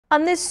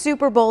On this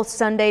Super Bowl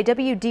Sunday,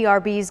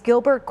 WDRB's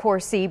Gilbert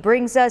Corsi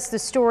brings us the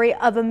story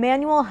of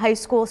Emmanuel High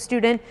School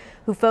student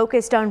who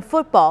focused on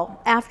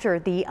football after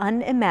the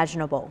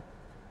unimaginable.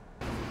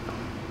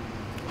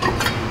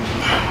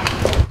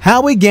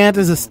 Howie Gant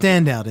is a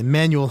standout in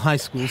Emmanuel High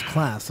School's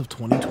class of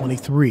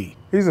 2023.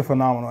 He's a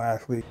phenomenal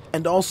athlete.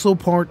 And also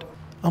part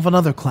of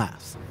another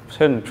class. I was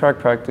heading to track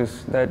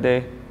practice that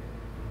day.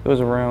 It was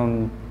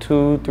around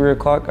 2, 3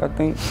 o'clock, I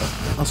think.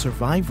 A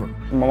survivor.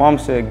 My mom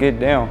said, "Get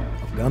down."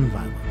 Of gun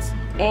violence.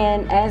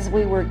 And as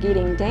we were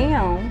getting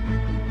down,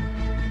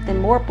 then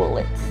more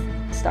bullets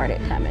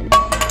started coming.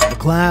 A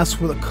class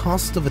where the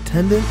cost of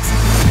attendance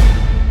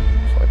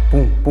It's like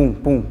boom, boom,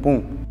 boom,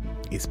 boom.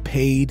 is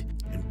paid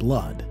in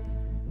blood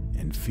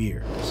and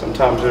fear.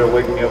 Sometimes it'll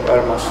wake me up out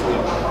of my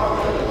sleep.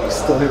 You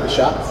still hear the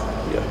shots?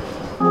 Yeah.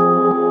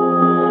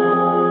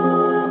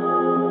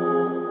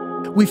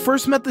 We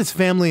first met this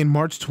family in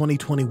March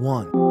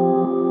 2021.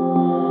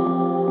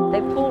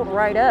 They pulled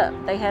right up.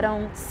 They had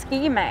on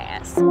ski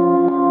masks.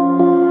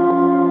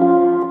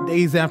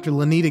 Days after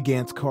Lanita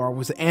Gant's car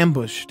was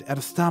ambushed at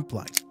a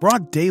stoplight.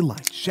 Broad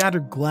daylight,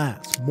 shattered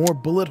glass, more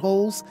bullet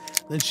holes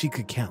than she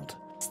could count.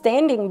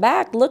 Standing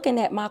back, looking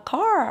at my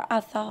car, I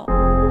thought,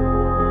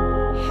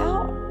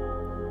 how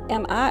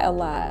am I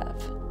alive?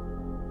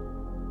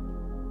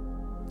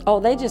 Oh,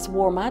 they just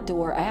wore my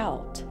door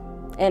out.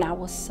 And I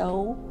was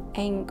so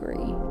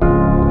angry.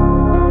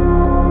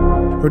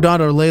 Her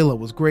daughter Layla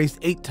was grazed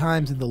 8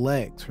 times in the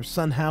legs. Her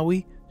son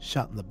Howie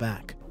shot in the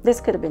back.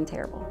 This could have been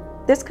terrible.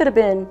 This could have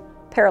been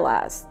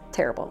paralyzed.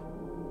 Terrible.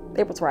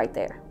 It was right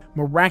there.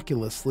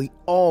 Miraculously,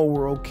 all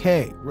were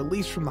okay,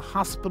 released from the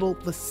hospital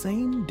the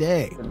same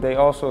day. They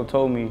also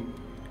told me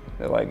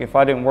that, like, if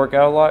I didn't work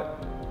out a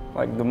lot,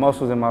 like, the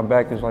muscles in my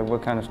back is like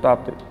what kind of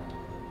stopped it.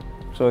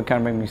 So it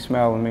kind of made me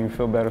smile and made me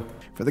feel better.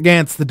 For the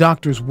Gants, the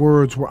doctor's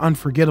words were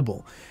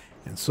unforgettable,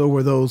 and so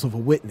were those of a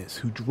witness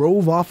who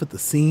drove off at the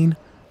scene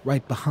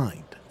right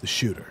behind the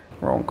shooter.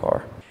 Wrong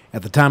car.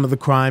 At the time of the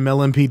crime,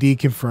 LMPD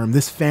confirmed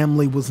this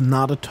family was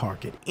not a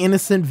target.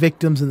 Innocent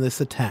victims in this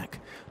attack.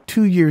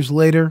 2 years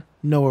later,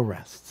 no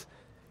arrests.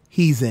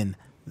 He's in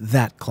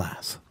that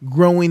class,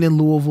 growing in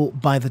Louisville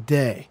by the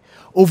day.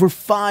 Over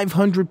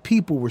 500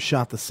 people were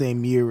shot the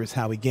same year as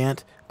Howie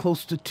Gant,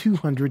 close to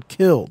 200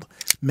 killed,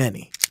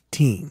 many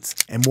teens,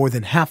 and more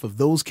than half of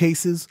those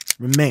cases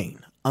remain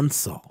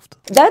unsolved.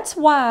 That's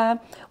why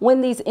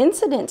when these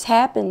incidents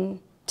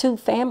happen to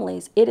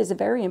families, it is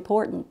very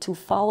important to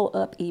follow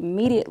up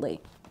immediately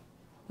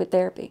with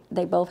therapy.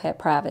 They both had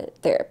private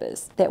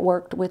therapists that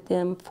worked with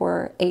them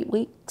for 8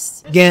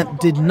 weeks. Gant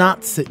did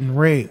not sit in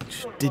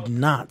rage, did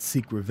not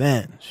seek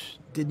revenge,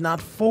 did not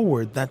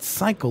forward that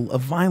cycle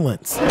of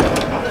violence.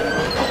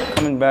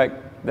 Coming back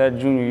that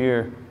junior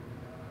year,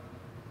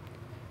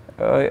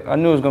 I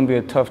knew it was going to be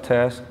a tough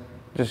task,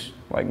 just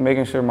like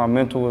making sure my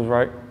mental was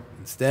right.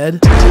 Instead,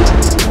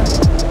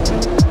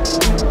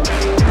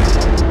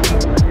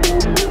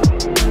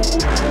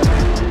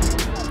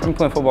 I've been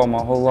playing football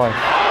my whole life.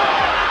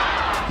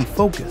 he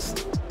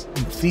focused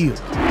on the field.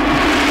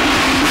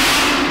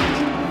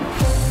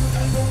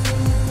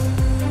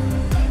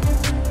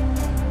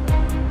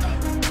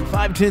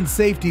 5'10"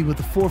 safety with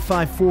the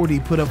 4.5 40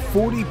 put up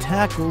 40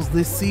 tackles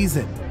this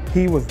season.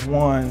 He was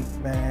one,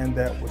 man,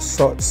 that was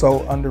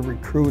so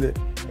under-recruited,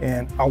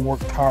 and I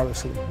worked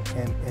tirelessly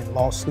and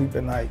lost sleep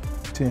at night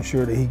to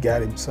ensure that he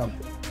got him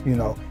something, you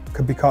know,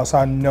 because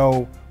I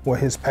know what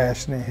his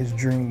passion and his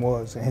dream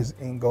was and his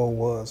end goal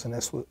was, and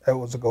that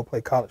was to go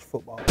play college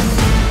football.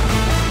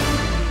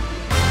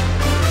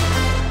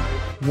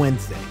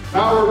 Wednesday,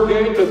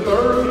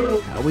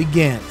 Howie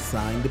Gant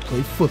signed to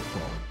play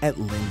football at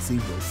Lindsey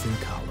Wilson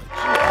College.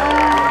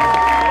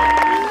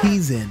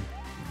 He's in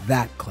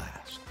that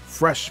class,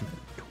 freshman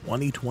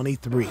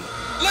 2023.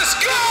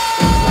 Let's go!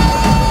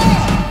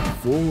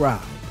 Full ride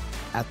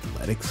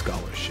athletic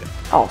scholarship.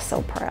 Oh,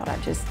 so proud. I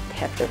just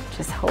have to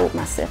hold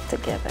myself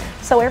together.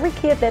 So every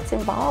kid that's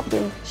involved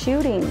in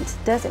shootings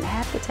doesn't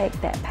have to take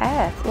that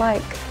path.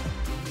 Like,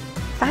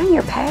 find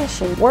your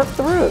passion, work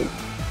through,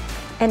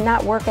 and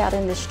not work out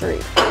in the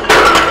street.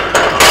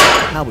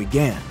 Howie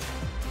Gant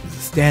is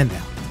a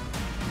standout.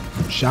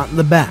 Shot in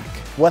the back.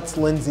 What's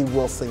Lindsey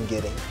Wilson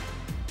getting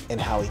in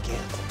Howie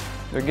Gant?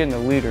 They're getting a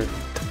leader.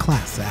 To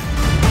class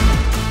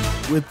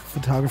act. With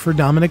photographer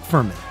Dominic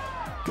Furman,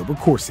 Gilbert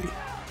Corsi,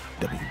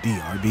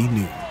 WDRB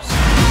News.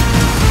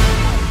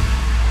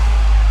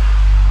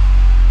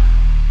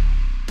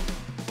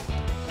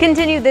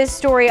 Continue this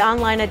story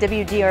online at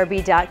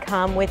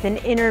WDRB.com with an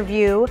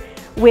interview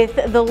with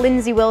the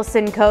Lindsey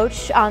Wilson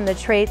coach on the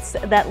traits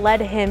that led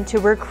him to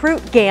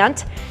recruit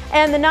Gant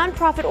and the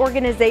nonprofit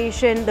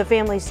organization the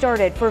family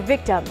started for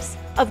victims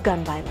of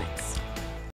gun violence.